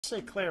say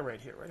Claire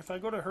right here, right? If I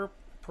go to her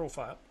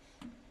profile,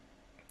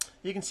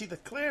 you can see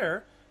that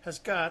Claire has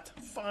got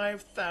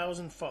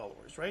 5,000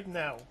 followers right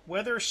now.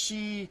 Whether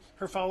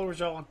her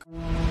followers are all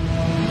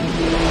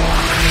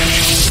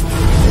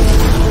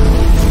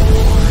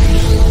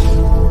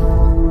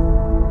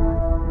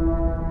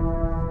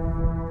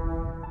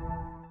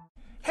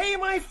Hey,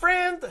 my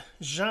friend,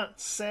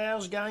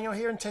 Jean-Serge Gagnon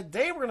here, and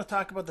today we're going to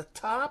talk about the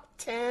top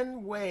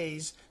 10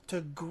 ways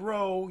to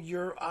grow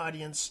your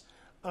audience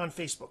on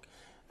Facebook.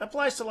 It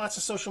applies to lots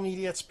of social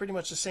media. It's pretty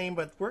much the same,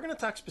 but we're going to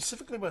talk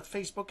specifically about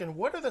Facebook and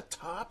what are the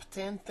top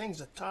 10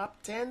 things,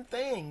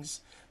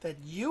 that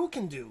you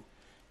can do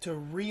to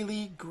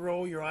really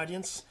grow your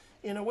audience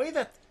in a way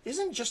that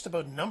isn't just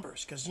about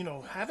numbers, because, you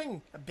know,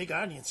 having a big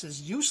audience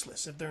is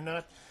useless if they're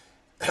not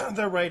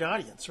the right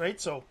audience, right?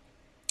 So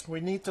we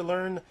need to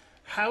learn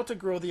how to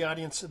grow the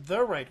audience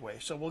the right way.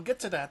 So we'll get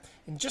to that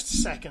in just a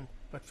second,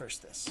 but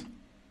first this.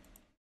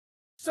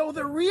 So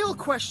the real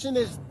question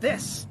is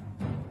this: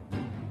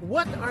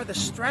 what are the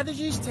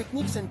strategies,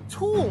 techniques, and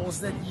tools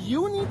that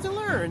you need to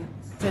learn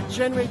to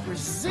generate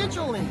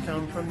residual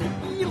income from the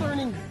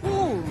e-learning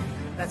boom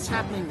that's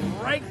happening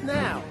right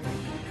now?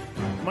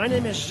 My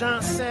name is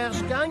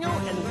Jean-Serge Gagnon,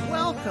 and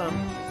welcome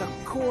to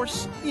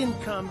Course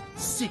Income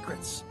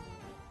Secrets.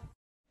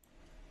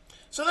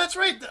 So that's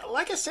right.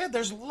 Like I said,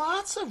 there's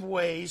lots of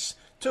ways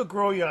to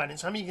grow your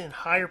audience. I mean, you can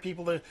hire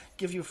people to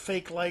give you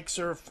fake likes,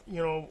 or,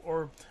 you know,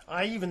 or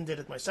I even did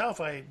it myself.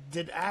 I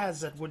did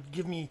ads that would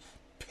give me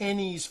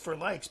pennies for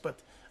likes, but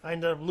I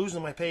ended up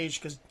losing my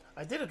page because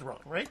I did it wrong,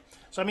 right?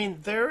 So, I mean,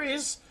 there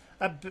is,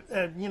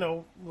 you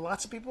know,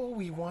 lots of people,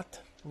 we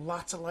want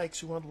lots of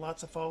likes, we want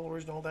lots of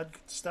followers and all that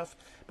good stuff.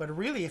 But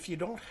really, if you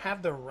don't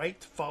have the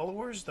right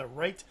followers, the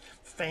right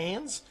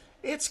fans,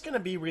 it's going to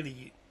be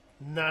really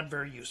not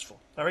very useful.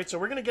 All right, so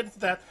we're going to get into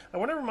that. I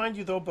want to remind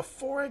you, though,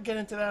 before I get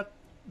into that,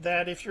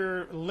 that if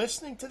you're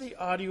listening to the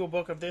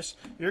audiobook of this,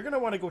 you're going to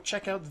want to go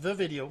check out the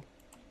video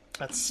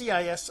at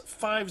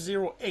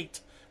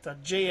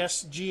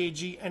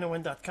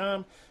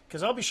cis508.jsgagnon.com,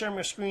 because I'll be sharing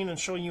my screen and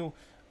showing you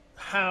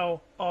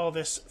how all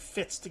this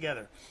fits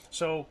together.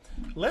 So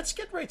let's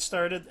get right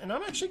started, and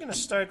I'm actually going to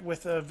start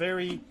with a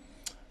very,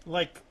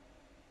 like,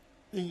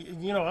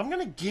 you know, I'm going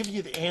to give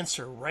you the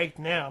answer right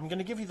now. I'm going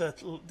to give you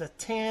the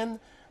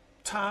 10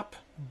 top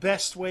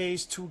best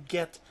ways to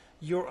get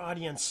your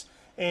audience.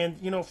 And,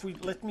 you know, if we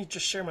let me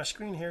just share my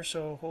screen here,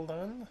 so hold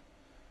on.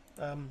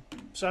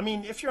 So I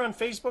mean, if you're on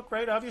Facebook,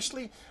 right,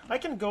 obviously I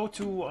can go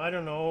to, I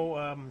don't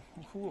know,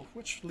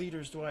 which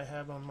leaders do I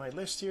have on my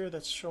list here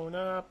that's showing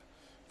up?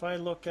 If I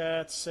look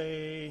at,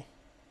 say,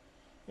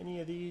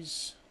 any of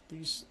these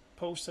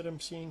posts that I'm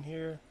seeing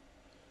here,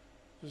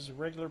 this is a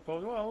regular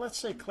post. Well, let's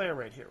say Claire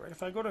right here, right?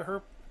 If I go to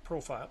her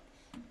profile,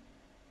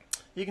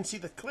 you can see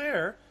that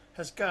Claire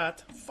has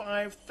got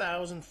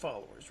 5,000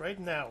 followers right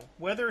now.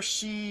 Whether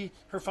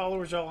her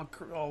followers are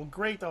all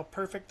great, all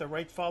perfect, the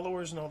right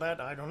followers and all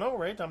that, I don't know,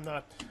 right? I'm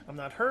not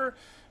her,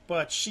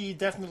 but she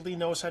definitely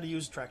knows how to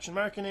use attraction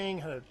marketing,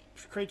 how to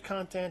create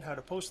content, how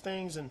to post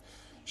things, and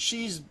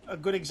she's a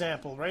good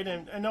example, right?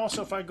 And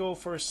also, if I go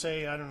for,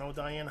 say, I don't know,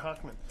 Diane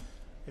Hockman.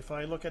 If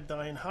I look at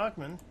Diane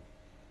Hockman,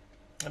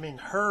 I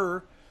mean,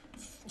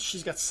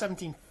 she's got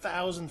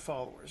 17,000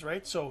 followers,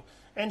 right? So,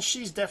 and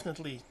she's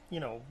definitely, you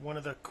know, one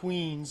of the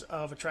queens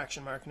of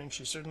attraction marketing.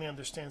 She certainly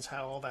understands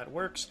how all that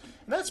works.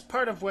 And that's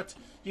part of what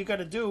you got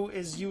to do,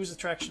 is use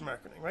attraction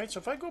marketing, right? So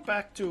if I go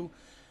back to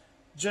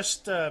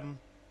just, I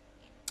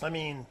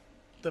mean,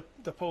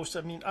 the post,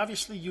 I mean,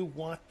 obviously you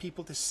want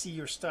people to see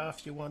your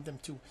stuff. You want them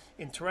to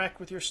interact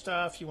with your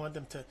stuff. You want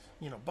them to,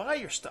 you know, buy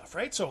your stuff,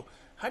 right? So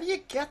how do you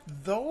get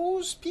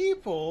those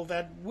people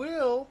that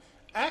will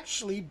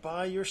actually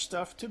buy your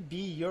stuff to be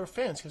your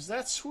fans? Because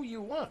that's who you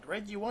want,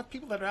 right? You want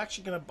people that are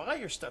actually going to buy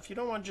your stuff. You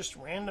don't want just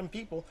random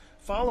people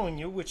following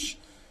you, which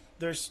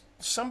there's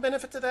some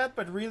benefit to that,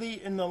 but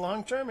really in the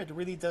long term, it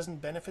really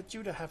doesn't benefit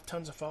you to have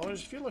tons of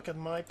followers. If you look at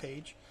my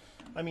page,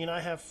 I mean,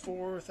 I have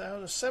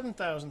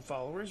 7,000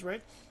 followers,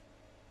 right?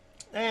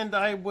 And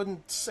I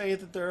wouldn't say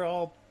that they're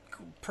all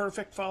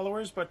perfect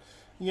followers, but,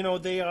 you know,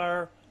 they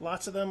are,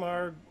 lots of them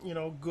are, you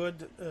know,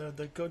 good,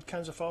 the good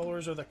kinds of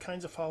followers, or the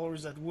kinds of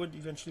followers that would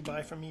eventually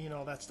buy from me and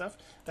all that stuff.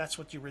 That's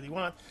what you really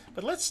want.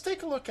 But let's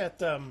take a look at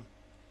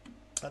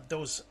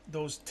those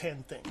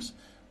 10 things.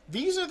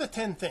 These are the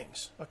 10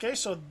 things, okay?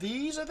 So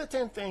these are the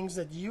 10 things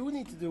that you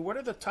need to do. What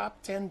are the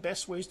top 10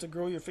 best ways to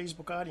grow your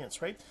Facebook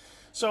audience, right?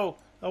 So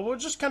we'll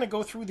just kind of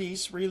go through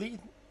these really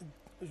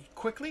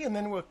quickly, and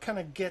then we'll kind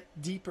of get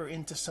deeper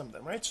into some of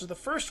them, right? So the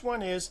first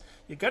one is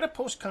you got to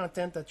post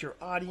content that your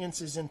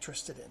audience is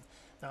interested in.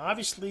 Now,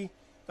 obviously,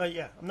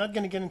 yeah, I'm not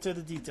going to get into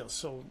the details.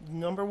 So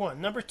number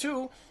one. Number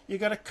two, you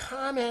got to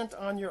comment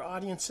on your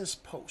audience's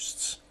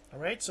posts. All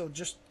right, so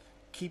just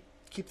keep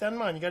that in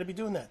mind. You got to be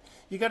doing that.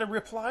 You got to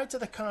reply to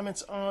the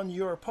comments on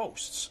your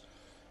posts.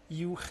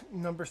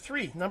 Number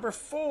three. Number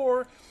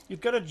four,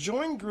 you've got to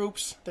join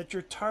groups that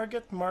your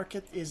target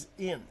market is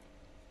in.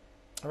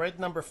 All right,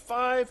 number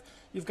five,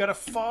 you've got to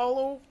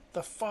follow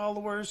the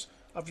followers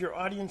of your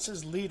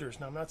audience's leaders.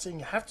 Now, I'm not saying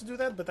you have to do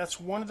that, but that's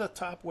one of the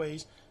top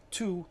ways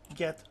to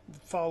get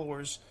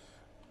followers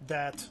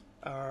that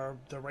are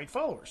the right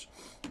followers.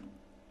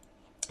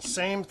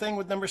 Same thing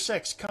with number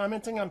 6,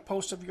 commenting on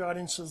posts of your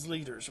audience's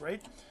leaders,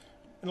 right?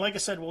 And like I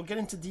said, we'll get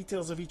into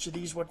details of each of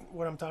these, what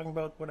I'm talking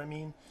about, what I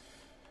mean.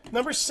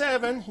 Number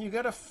 7, you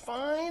got to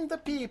find the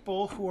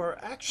people who are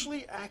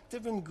actually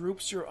active in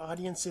groups your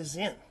audience is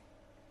in.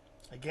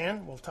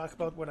 Again, we'll talk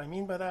about what I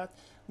mean by that.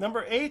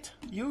 Number 8,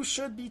 you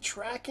should be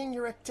tracking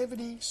your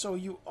activity so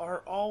you are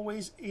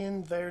always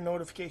in their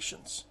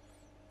notifications.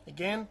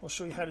 Again, we'll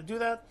show you how to do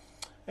that.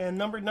 And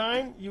number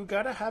 9, you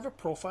got to have a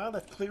profile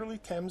that clearly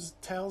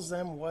tells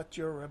them what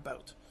you're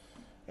about.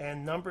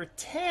 And number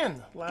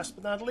 10, last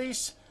but not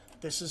least,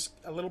 this is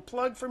a little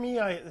plug for me.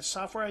 The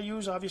software I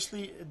use,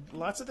 obviously,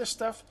 lots of this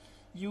stuff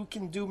you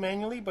can do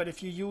manually, but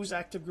if you use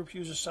Active Group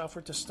User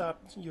software to stop,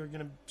 you're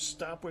going to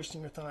stop wasting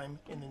your time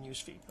in the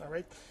newsfeed. All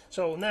right.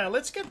 So now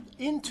let's get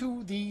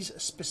into these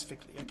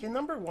specifically. Okay.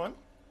 Number 1,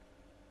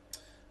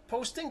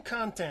 posting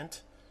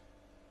content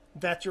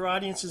that your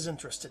audience is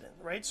interested in,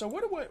 right? So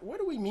what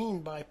do we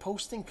mean by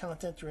posting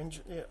content your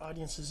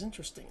audience is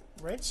interested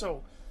in, right?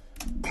 So,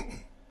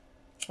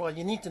 well,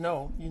 you need to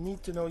know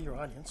your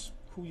audience,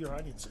 who your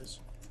audience is,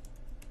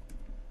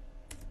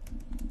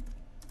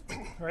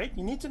 right?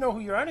 You need to know who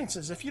your audience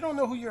is. If you don't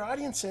know who your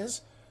audience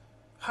is,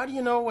 how do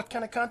you know what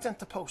kind of content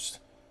to post?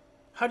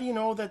 How do you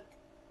know that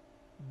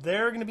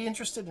they're going to be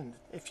interested in it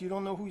if you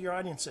don't know who your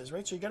audience is,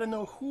 right? So you got to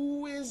know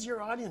who is your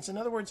audience. In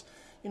other words,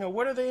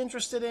 what are they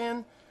interested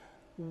in?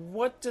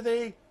 What do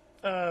they,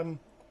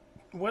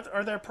 what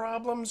are their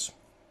problems?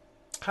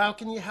 How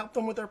can you help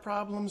them with their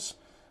problems?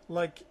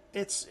 Like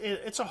it's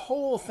a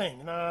whole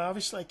thing. Now,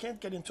 obviously, I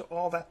can't get into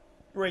all that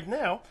right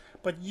now,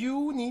 but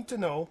you need to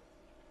know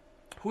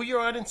who your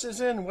audience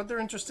is in, what they're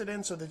interested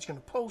in, so that you're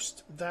going to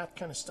post that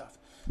kind of stuff.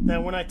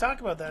 Now, when I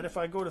talk about that, if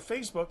I go to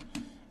Facebook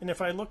and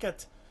if I look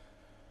at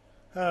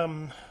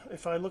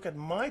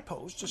my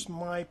post, just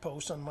my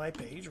post on my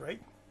page,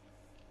 right?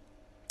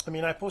 I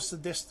mean, I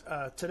posted this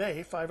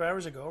today, 5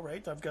 hours ago,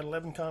 right? I've got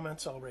 11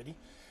 comments already.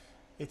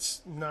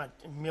 It's not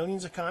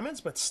millions of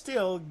comments, but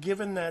still,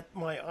 given that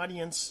my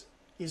audience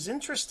is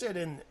interested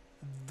in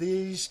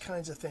these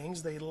kinds of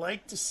things, they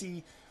like to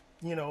see,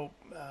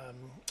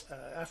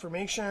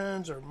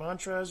 affirmations or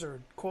mantras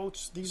or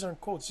quotes. These aren't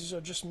quotes. These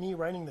are just me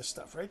writing this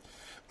stuff, right?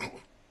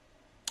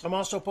 I'm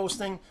also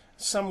posting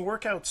some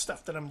workout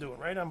stuff that I'm doing,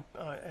 right?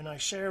 And I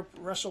share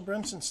Russell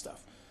Brunson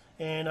stuff,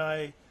 and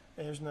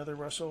there's another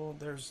Russell.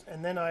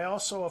 And then I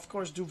also, of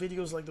course, do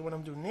videos like the one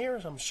I'm doing here.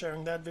 So I'm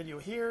sharing that video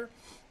here,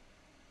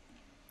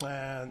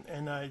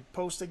 and I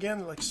post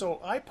again.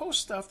 So I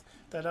post stuff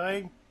that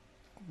I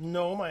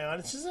know my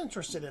audience is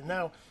interested in.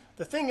 Now,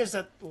 the thing is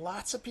that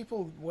lots of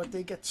people, what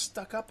they get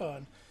stuck up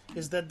on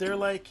is that they're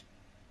like,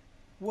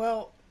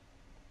 well,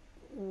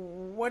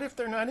 what if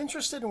they're not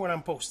interested in what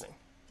I'm posting?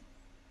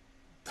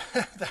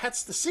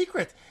 That's the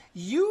secret.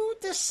 You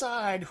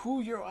decide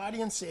who your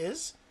audience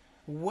is,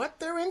 what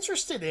they're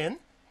interested in,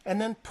 and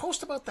then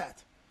post about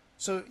that.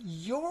 So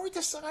you're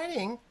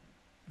deciding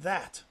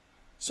that.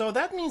 So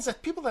that means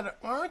that people that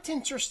aren't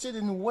interested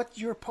in what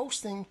you're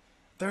posting,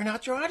 they're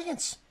not your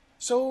audience.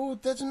 So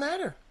it doesn't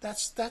matter.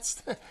 That's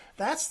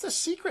the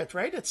secret,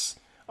 right? It's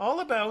all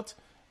about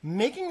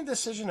making a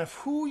decision of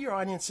who your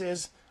audience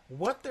is,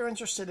 what they're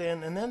interested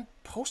in, and then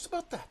post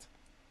about that.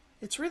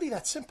 It's really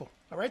that simple.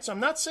 All right. So I'm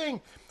not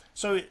saying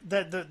so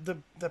that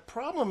the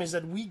problem is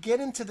that we get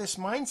into this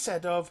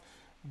mindset of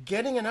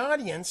getting an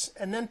audience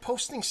and then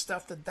posting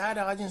stuff that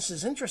audience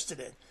is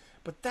interested in.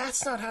 But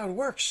that's not how it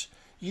works.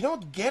 You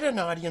don't get an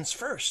audience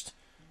first.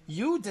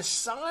 You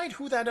decide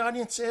who that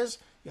audience is,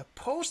 you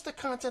post the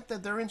content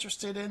that they're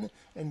interested in,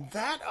 and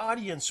that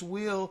audience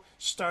will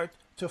start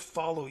to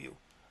follow you.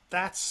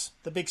 That's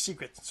the big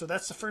secret. So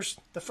that's the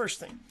first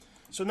thing.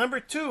 So number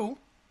 2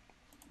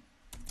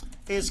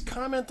 is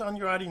comment on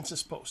your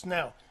audience's post.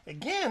 Now,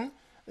 again,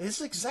 this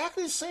is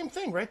exactly the same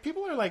thing, right?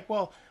 People are like,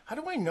 well, how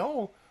do I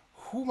know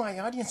who my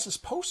audience's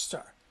posts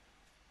are?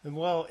 And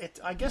well,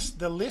 I guess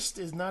the list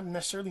is not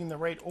necessarily in the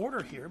right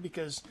order here,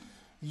 because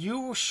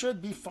you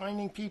should be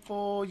finding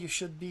people, you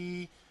should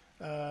be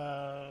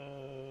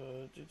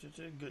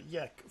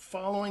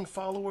following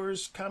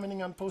followers,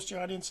 commenting on post your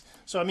audience.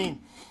 So I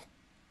mean,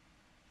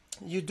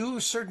 you do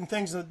certain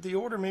things. The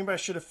order, maybe I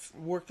should have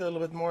worked a little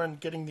bit more on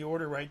getting the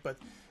order right, but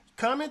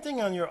commenting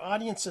on your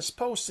audience's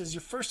posts is you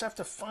first have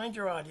to find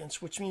your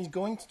audience, which means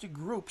going to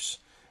groups,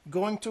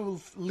 going to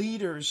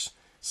leaders,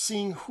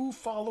 seeing who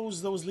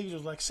follows those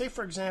leaders. Like, say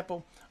for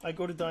example, I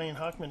go to Diane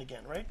Hockman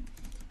again, right?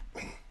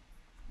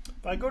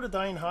 If I go to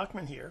Diane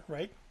Hockman here,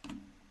 right?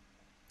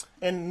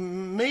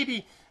 And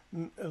maybe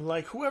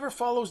like whoever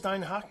follows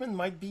Diane Hockman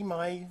might be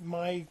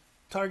my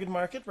target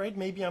market, right?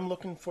 Maybe I'm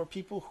looking for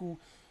people who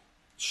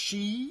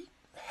she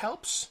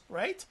helps,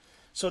 right?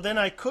 So then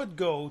I could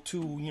go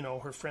to,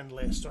 her friend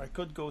list, or I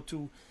could go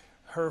to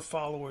her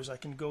followers. I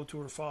can go to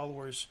her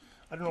followers.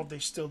 I don't know if they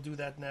still do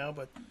that now,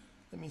 but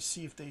Let me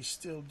see if they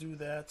still do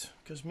that,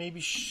 because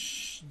maybe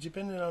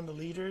depending on the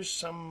leaders,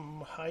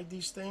 some hide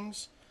these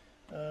things.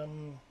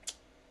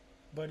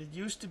 But it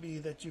used to be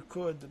that you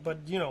could, but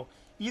you know,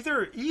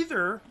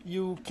 either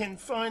you can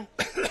find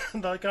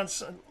like on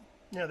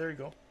yeah, there you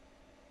go.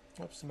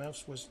 Oops, the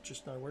mouse was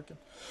just not working.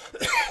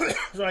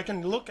 So I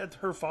can look at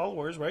her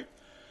followers, right?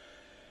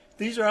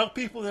 These are all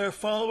people that are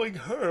following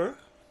her.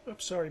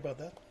 Oops, sorry about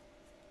that.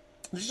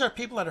 These are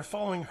people that are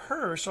following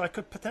her, so I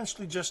could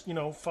potentially just, you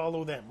know,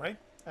 follow them, right?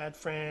 Add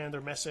friend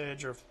or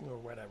message or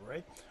whatever,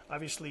 right?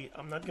 Obviously,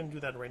 I'm not going to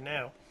do that right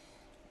now,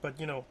 but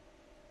you know,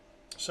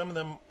 some of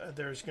them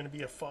there's going to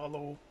be a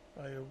follow.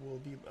 I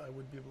would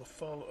be able to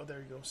follow. Oh, there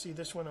you go. See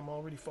this one I'm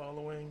already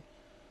following.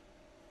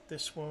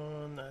 This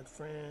one, add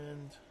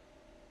friend,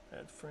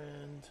 add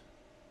friend.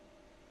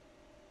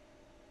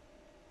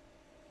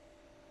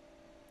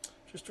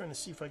 Just trying to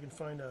see if I can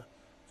find a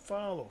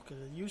follow,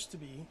 because it used to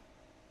be.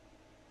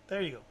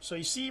 There you go. So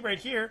you see right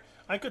here,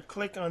 I could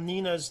click on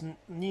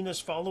Nina's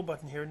follow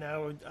button here.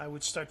 Now I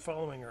would start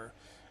following her.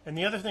 And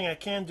the other thing I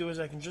can do is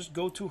I can just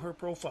go to her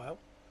profile,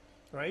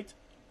 right?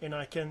 And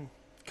I can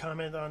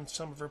comment on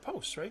some of her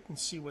posts, right? And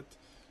see what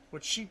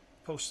she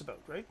posts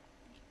about, right?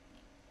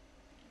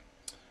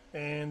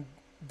 And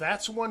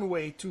that's one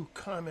way to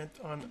comment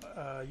on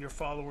your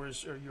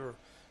followers, or your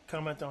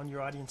comment on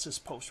your audience's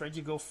posts, right?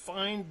 You go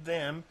find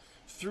them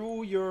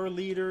through your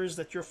leaders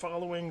that you're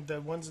following,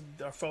 the ones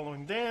that are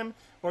following them,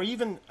 or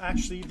even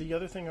actually the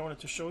other thing I wanted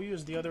to show you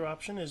is the other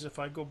option is if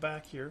I go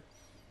back here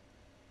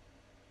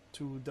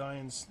to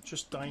Diane's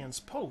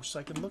posts,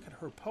 I can look at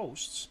her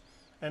posts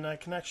and I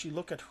can actually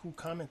look at who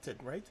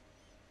commented, right,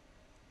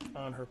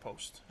 on her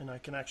post, and I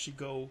can actually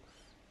go,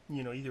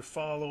 you know, either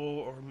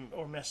follow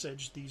or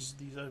message these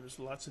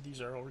lots of these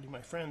are already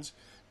my friends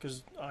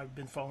because I've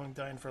been following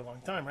Diane for a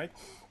long time, right?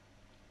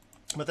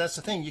 But that's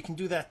the thing, you can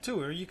do that too,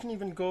 or you can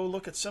even go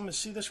look at some.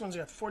 See, this one's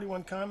got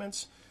 41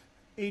 comments,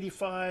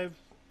 85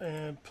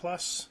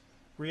 plus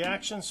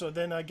reactions. So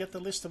then I get the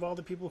list of all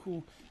the people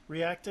who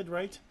reacted,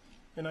 right?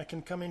 And I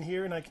can come in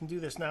here and I can do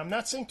this. Now I'm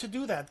not saying to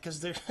do that because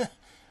they're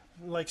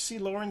like, see,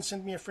 Lauren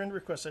sent me a friend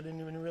request. I didn't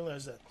even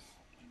realize that.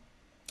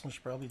 I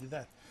should probably do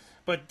that.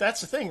 But that's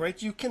the thing, right?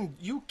 You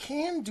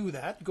can do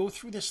that. Go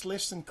through this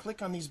list and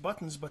click on these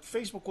buttons, but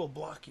Facebook will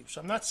block you.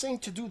 So I'm not saying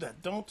to do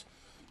that. Don't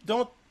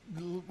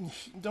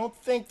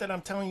think that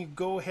I'm telling you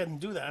go ahead and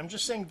do that. I'm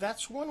just saying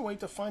that's one way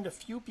to find a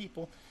few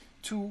people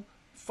to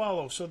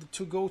follow, so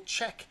to go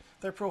check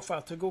their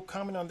profile, to go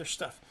comment on their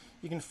stuff.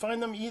 You can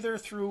find them either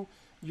through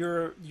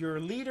your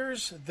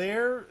leaders,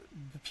 the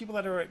people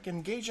that are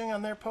engaging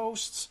on their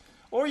posts,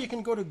 or you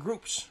can go to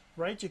groups,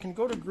 right? You can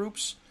go to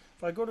groups.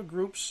 If I go to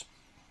groups,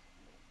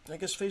 I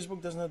guess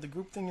Facebook doesn't have the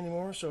group thing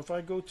anymore. So if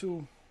I go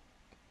to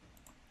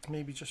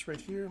maybe just right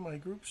here, my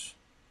groups.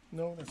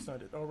 No, that's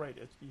not it. Oh, right.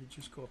 You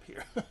just go up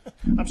here.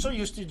 I'm so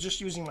used to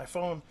just using my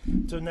phone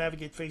to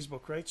navigate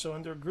Facebook, right? So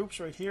under groups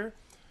right here,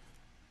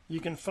 you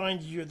can find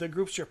the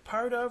groups you're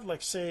part of.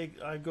 Like say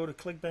I go to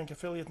ClickBank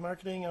Affiliate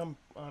Marketing. I'm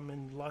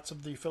in lots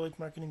of the affiliate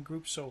marketing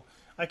groups. So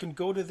I can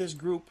go to this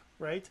group,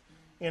 right?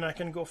 And I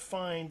can go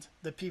find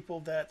the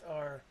people that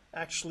are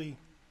actually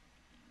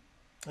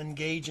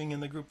engaging in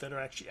the group, that are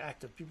actually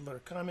active. People that are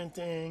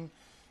commenting,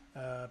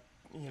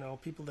 you know,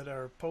 people that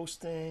are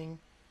posting.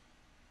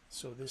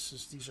 So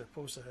these are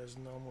posts that has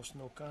almost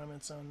no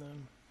comments on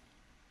them.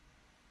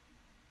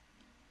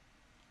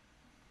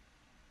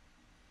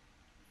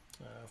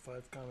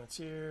 5 comments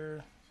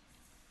here.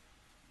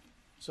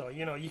 So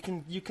you know, you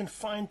can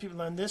find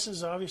people, and this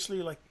is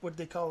obviously like what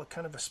they call a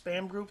kind of a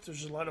spam group.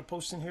 There's a lot of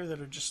posts in here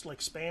that are just like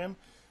spam,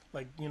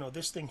 like, you know,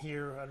 this thing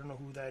here. I don't know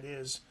who that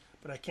is,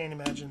 but I can't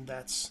imagine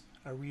that's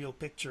a real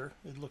picture.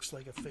 It looks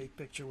like a fake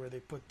picture where they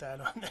put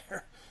that on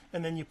there,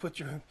 and then you put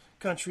your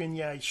country and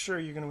yeah, sure,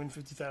 you're going to win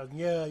 50,000.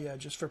 Yeah,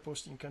 just for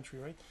posting your country,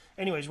 right?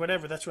 Anyways,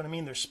 whatever. That's what I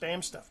mean. There's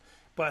spam stuff,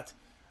 but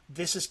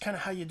this is kind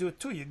of how you do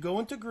it too. You go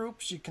into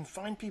groups, you can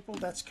find people.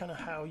 That's kind of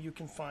how you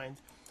can find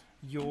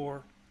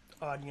your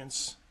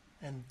audience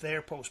and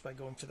their post, by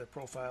going to their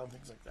profile and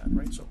things like that,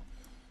 right?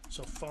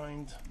 So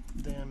find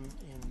them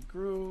in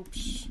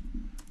groups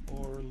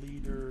or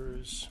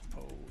leaders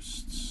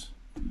posts,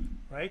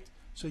 right?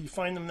 So you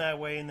find them that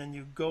way, and then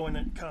you go in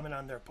and comment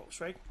on their posts,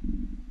 right?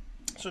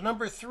 So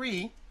number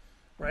 3,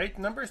 right?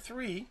 Number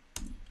 3,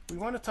 we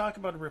want to talk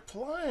about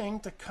replying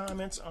to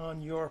comments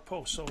on your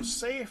post. So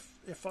say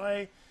if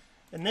I,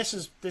 and this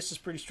is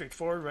pretty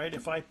straightforward, right?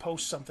 If I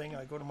post something,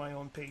 I go to my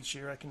own page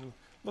here, I can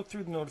look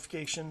through the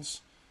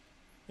notifications,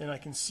 and I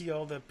can see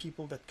all the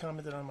people that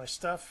commented on my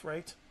stuff,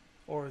 right?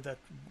 Or that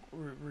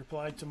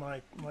replied to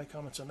my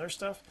comments on their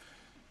stuff.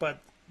 But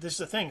this is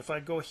the thing, if I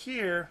go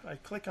here, I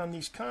click on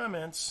these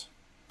comments,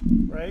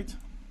 right?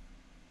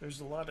 There's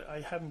a lot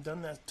I haven't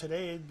done that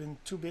today, I've been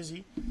too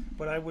busy,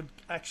 but I would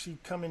actually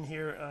come in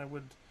here and I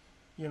would,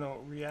 you know,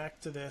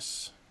 react to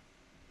this,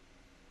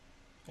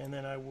 and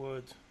then I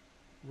would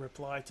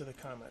reply to the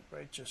comment,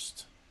 right?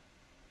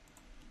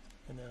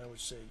 And then I would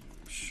say,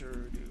 you sure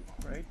do,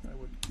 right? I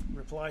would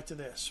reply to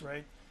this,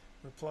 right?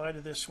 Reply to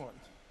this one.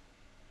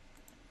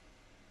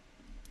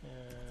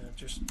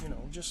 Just, you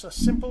know, just a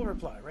simple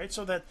reply, right?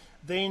 So that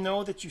they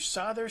know that you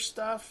saw their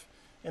stuff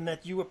and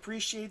that you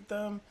appreciate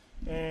them.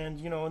 And,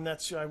 you know, and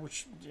that's,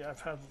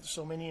 I've had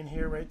so many in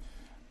here, right?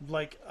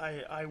 Like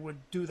I would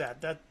do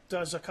that. That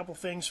does a couple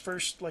things.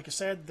 First, like I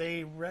said,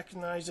 they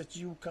recognize that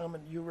you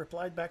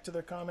replied back to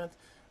their comment.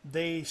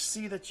 They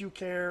see that you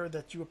care,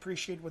 that you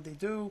appreciate what they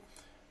do.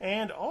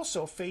 And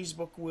also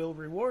Facebook will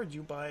reward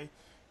you by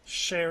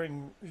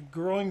sharing,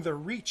 growing the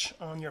reach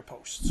on your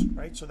posts,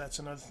 right? So that's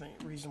another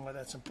reason why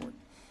that's important.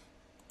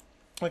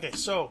 Okay,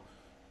 so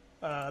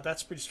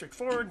that's pretty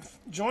straightforward.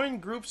 Join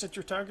groups that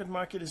your target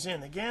market is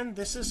in. Again,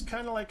 this is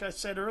kind of like I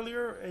said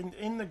earlier,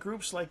 in the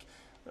groups like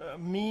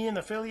me and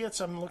affiliates.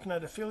 I'm looking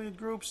at affiliate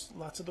groups.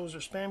 Lots of those are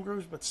spam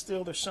groups, but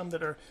still there's some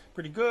that are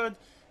pretty good.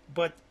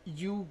 But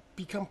you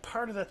become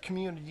part of that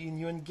community and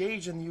you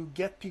engage and you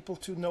get people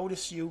to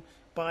notice you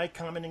by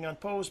commenting on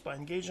posts, by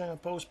engaging on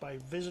posts, by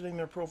visiting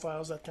their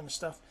profiles, that kind of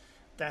stuff.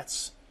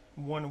 That's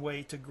one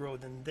way to grow.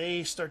 Then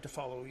they start to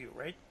follow you,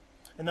 right?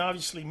 And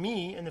obviously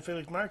me in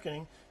affiliate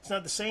marketing, it's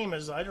not the same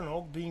as, I don't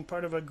know, being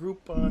part of a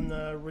group on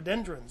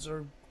rhododendrons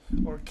or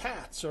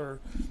cats or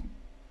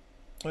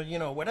you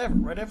know,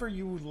 whatever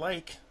you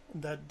like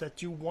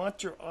that you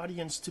want your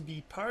audience to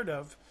be part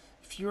of.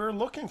 If you're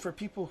looking for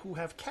people who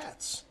have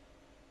cats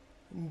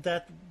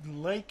that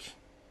like,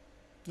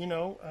 you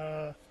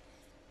know,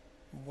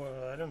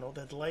 well, I don't know,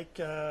 that like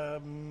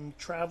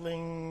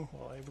traveling,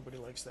 well, everybody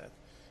likes that.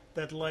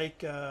 That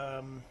like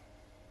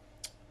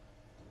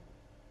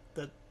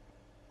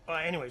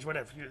anyways,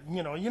 whatever,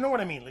 you know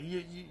what I mean.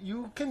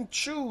 You can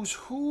choose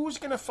who's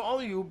going to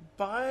follow you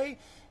by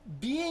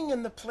being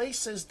in the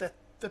places that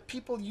the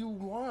people you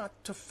want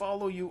to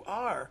follow you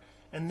are,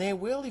 and they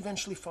will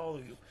eventually follow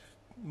you.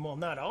 Well,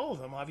 not all of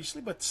them,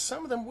 obviously, but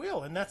some of them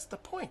will, and that's the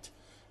point.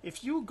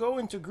 If you go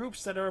into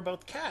groups that are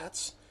about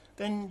cats,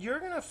 then you're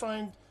going to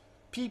find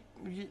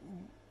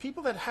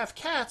people that have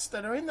cats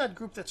that are in that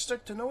group that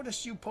start to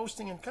notice you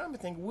posting and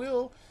commenting.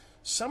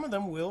 Some of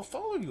them will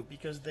follow you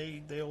because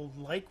they'll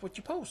like what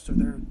you post, or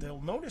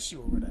they'll notice you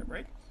or whatever,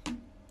 right?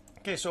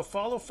 Okay, so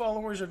follow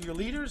followers of your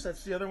leaders.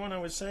 That's the other one I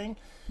was saying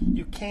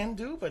you can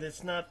do, but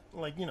it's not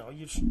like, you know,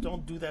 you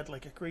don't do that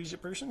like a crazy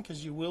person,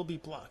 because you will be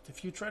blocked.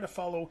 If you try to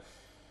follow,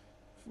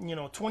 you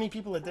know, 20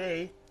 people a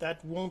day,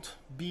 that won't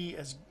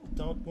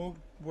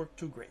work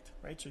too great,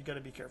 right? So you got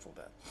to be careful of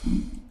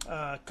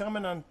that.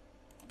 Comment on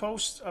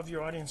posts of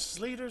your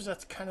audience's leaders.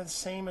 That's kind of the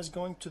same as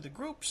going to the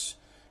groups.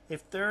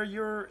 If they're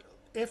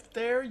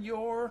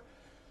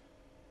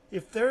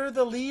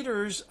the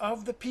leaders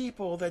of the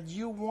people that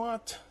you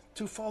want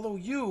to follow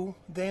you,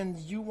 then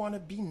you want to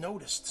be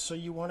noticed. So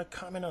you want to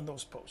comment on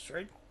those posts,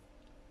 right?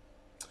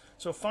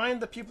 So find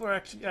the people who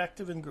are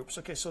active in groups.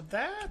 Okay, so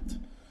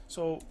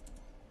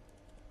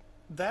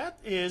that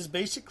is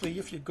basically,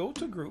 if you go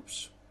to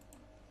groups,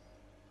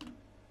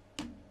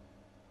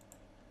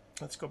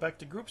 let's go back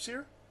to groups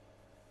here.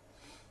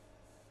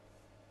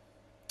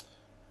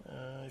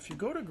 If you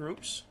go to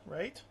groups,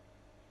 right?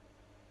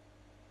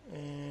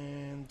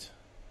 And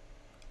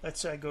let's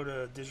say I go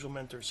to digital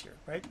mentors here,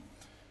 right?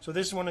 So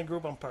this is one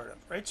group I'm part of,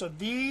 right? So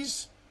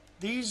these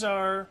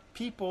are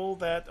people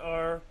that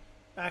are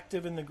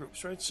active in the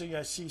groups, right? So yeah,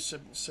 I see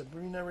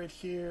Sabrina right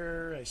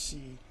here. I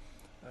see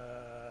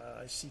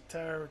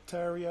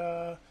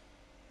Taria.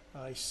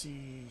 I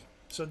see.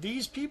 So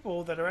these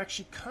people that are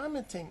actually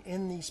commenting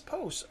in these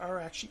posts are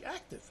actually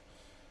active.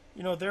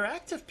 You know, they're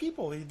active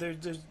people.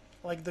 There's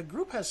like, the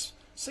group has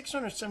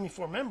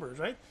 674 members,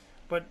 right?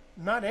 But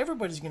not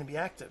everybody's going to be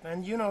active.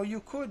 And, you know,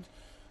 you could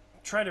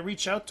try to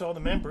reach out to all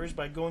the members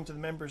by going to the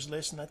members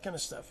list and that kind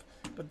of stuff.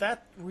 But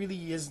that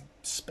really is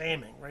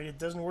spamming, right? It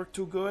doesn't work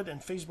too good,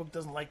 and Facebook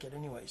doesn't like it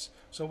anyways.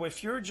 So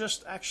if you're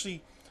just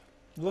actually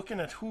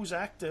looking at who's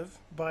active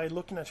by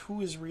looking at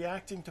who is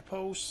reacting to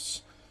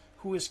posts,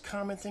 who is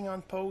commenting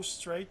on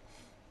posts, right?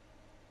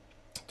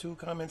 2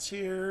 comments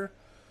here.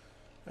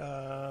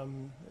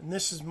 And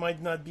this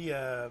might not be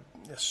a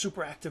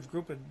super active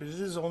group, but it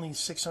is only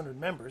 600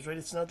 members, right?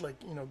 It's not like,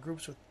 you know,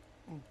 groups with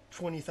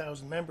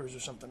 20,000 members or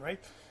something, right?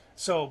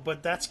 So,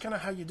 but that's kind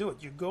of how you do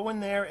it. You go in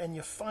there and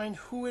you find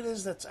who it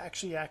is that's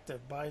actually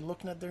active by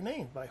looking at their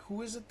name, by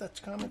who is it that's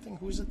commenting,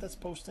 who is it that's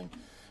posting,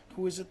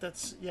 who is it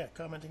that's, yeah,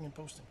 commenting and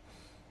posting.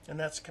 And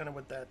that's kind of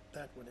what that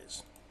one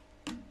is.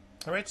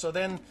 All right, so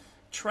then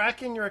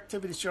tracking your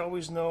activities, you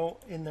always know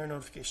in their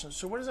notifications.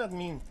 So what does that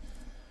mean?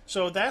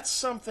 So that's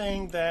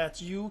something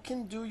that you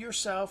can do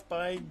yourself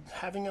by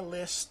having a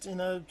list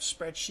in a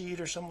spreadsheet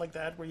or something like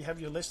that, where you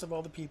have your list of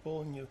all the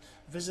people and you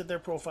visit their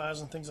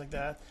profiles and things like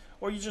that,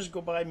 or you just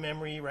go by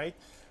memory, right?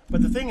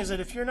 But the thing is that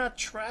if you're not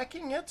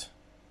tracking it,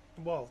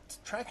 well,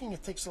 tracking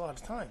it takes a lot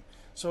of time.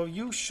 So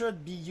you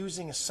should be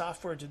using a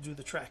software to do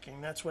the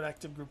tracking. That's what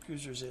Active Group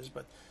Users is.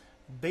 But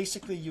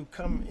basically you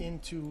come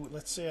into,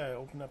 let's say I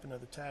open up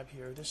another tab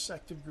here. This is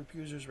Active Group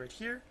Users right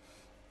here.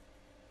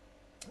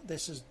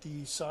 This is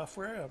the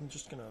software. I'm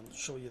just going to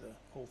show you the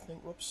whole thing.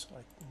 Whoops,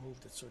 I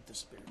moved it so it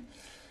disappeared.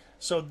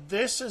 So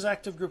this is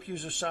Active Group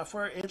User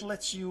software. It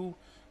lets you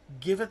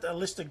give it a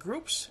list of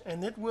groups,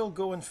 and it will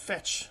go and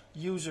fetch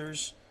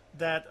users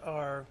that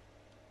are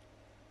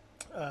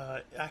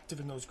active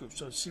in those groups.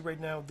 So see right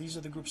now, these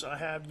are the groups I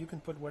have. You can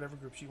put whatever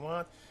groups you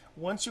want.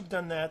 Once you've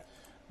done that,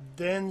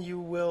 then you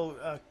will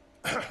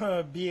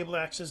be able to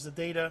access the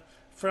data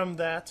from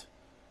that.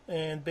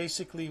 And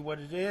basically what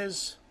it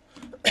is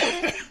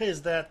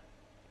is that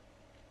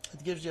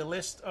it gives you a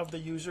list of the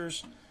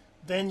users.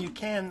 Then you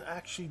can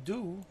actually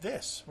do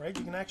this, right?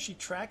 You can actually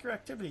track your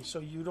activity, so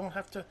you don't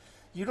have to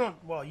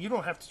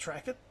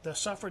track it. The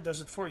software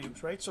does it for you,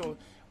 right? So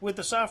with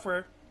the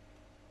software,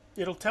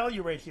 it'll tell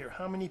you right here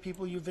how many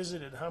people you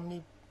visited, how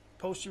many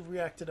posts you've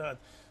reacted on.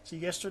 So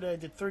yesterday I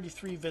did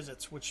 33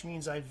 visits, which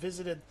means I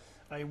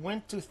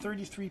went to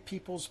 33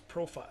 people's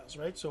profiles,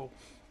 right? So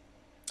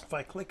if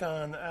I click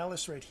on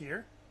Alice right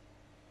here,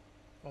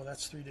 oh,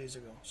 that's 3 days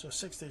ago, so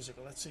 6 days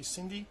ago. Let's say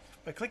Cindy.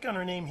 If I click on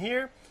her name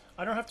here,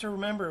 I don't have to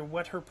remember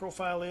what her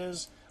profile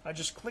is. I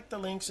just click the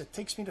links. It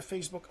takes me to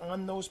Facebook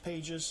on those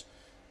pages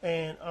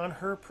and on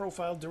her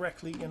profile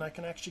directly, and I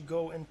can actually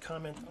go and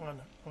comment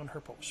on her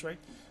posts, right?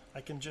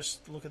 I can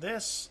just look at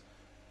this,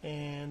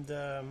 and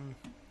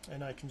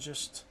I can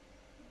just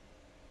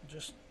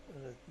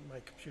my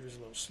computer's a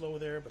little slow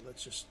there, but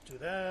let's just do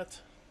that.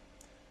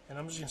 And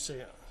I'm just gonna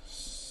say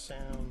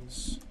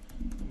sounds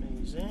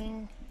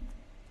amazing,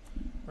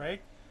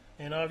 right?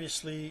 And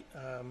obviously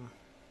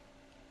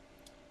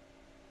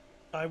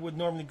I would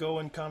normally go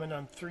and comment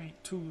on three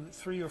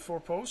or four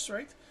posts,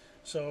 right?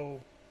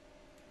 So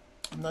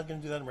I'm not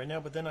going to do that right now,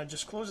 but then I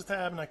just close the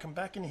tab and I come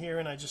back in here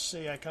and I just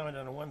say I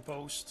commented on one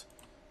post,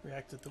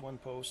 reacted to one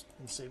post,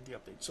 and saved the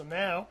update. So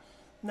now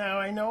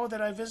I know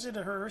that I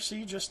visited her.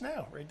 See, just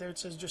now, right there it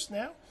says just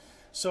now.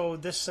 So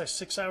this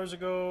 6 hours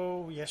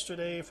ago,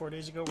 yesterday, 4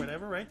 days ago,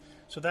 whatever, right?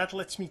 So that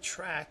lets me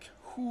track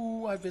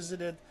who I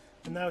visited,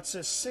 and now it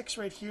says 6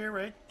 right here,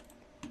 right?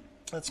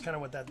 That's kind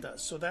of what that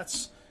does. So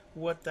that's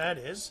what that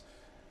is.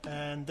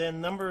 And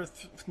then number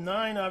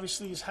 9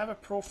 obviously is have a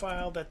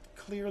profile that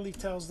clearly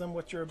tells them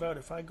what you're about.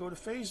 If I go to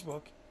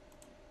Facebook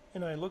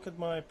and I look at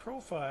my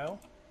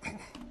profile,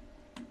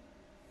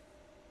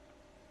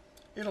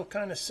 it'll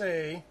kind of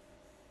say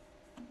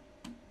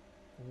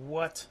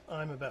what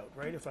I'm about,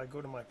 right? If I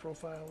go to my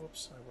profile,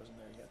 whoops, I wasn't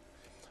there yet.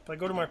 If I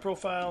go to my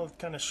profile, it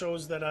kind of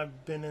shows that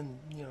I've been in,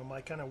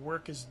 my kind of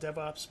work is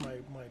DevOps, my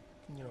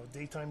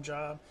daytime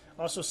job.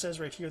 Also says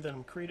right here that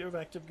I'm creator of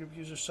active group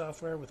user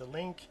software with a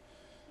link.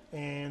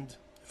 And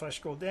if I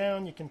scroll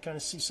down, you can kind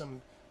of see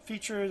some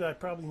features. I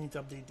probably need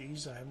to update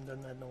these. I haven't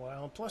done that in a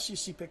while. Plus you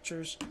see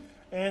pictures,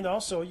 and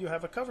also you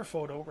have a cover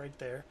photo right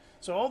there.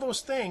 So all those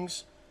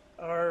things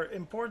are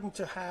important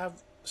to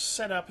have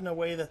set up in a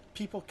way that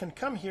people can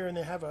come here and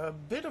they have a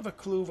bit of a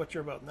clue what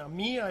you're about. Now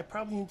me, I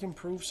probably need to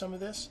improve some of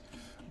this,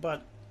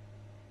 but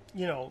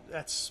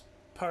that's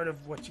part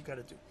of what you got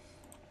to do.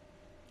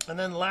 And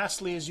then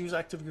lastly is use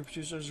active group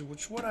users,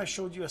 which what I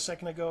showed you a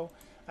second ago.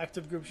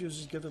 Active group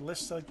users give a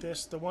list like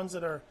this. The ones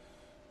that are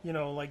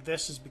like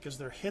this is because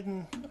they're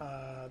hidden.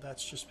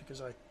 That's just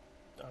because I'm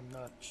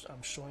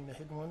showing the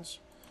hidden ones.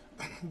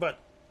 But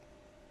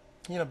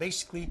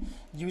basically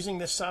using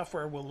this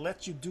software will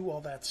let you do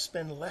all that,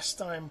 spend less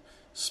time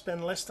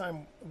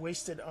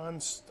wasted on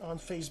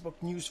Facebook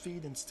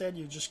newsfeed. Instead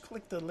you just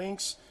click the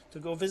links to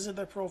go visit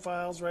their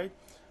profiles, right?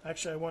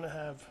 Actually I want to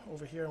have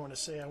over here, I want to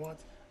say it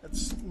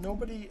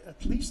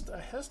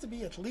has to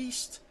be at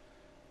least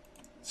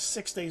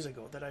 6 days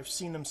ago that I've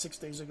seen them 6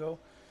 days ago,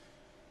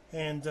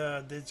 and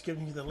it's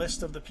giving you the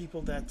list of the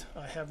people that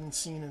I haven't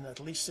seen in at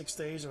least 6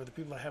 days, or the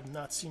people I have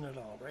not seen at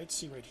all, right?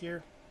 See right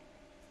here.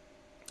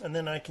 And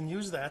then I can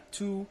use that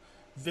to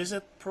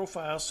visit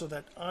profiles so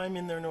that I'm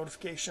in their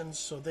notifications,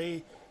 so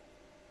they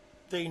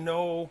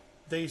know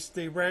they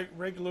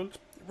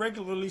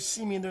regularly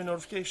see me in their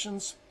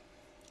notifications,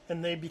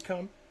 and they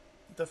become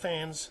the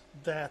fans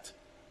that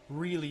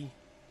really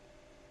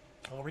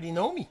already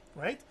know me,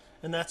 right?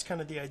 And that's kind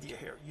of the idea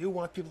here. You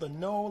want people to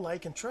know,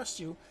 like, and trust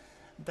you.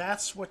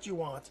 That's what you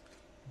want.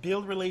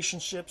 Build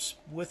relationships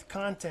with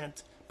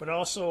content, but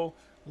also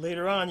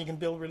later on you can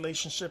build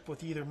relationship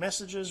with either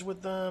messages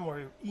with them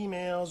or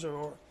emails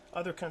or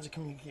other kinds of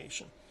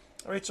communication.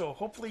 All right, so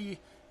hopefully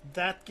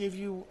that gave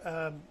you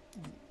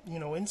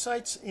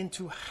insights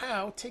into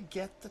how to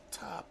get the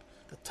top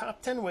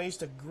 10 ways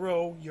to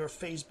grow your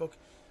Facebook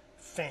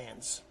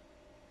fans.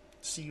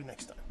 See you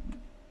next time.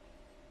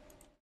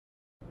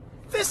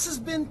 This has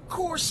been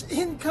Course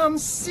Income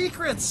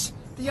Secrets,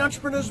 the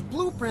entrepreneur's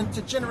blueprint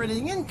to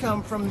generating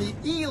income from the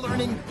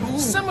e-learning boom.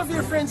 Some of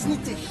your friends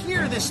need to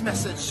hear this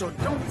message, so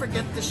don't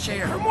forget to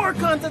share. For more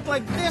content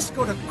like this,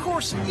 go to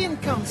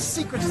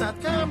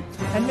CourseIncomeSecrets.com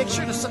and make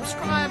sure to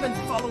subscribe and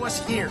follow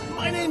us here.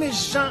 My name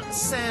is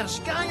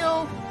Jean-Serge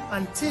Gagnon.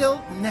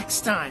 Until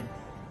next time.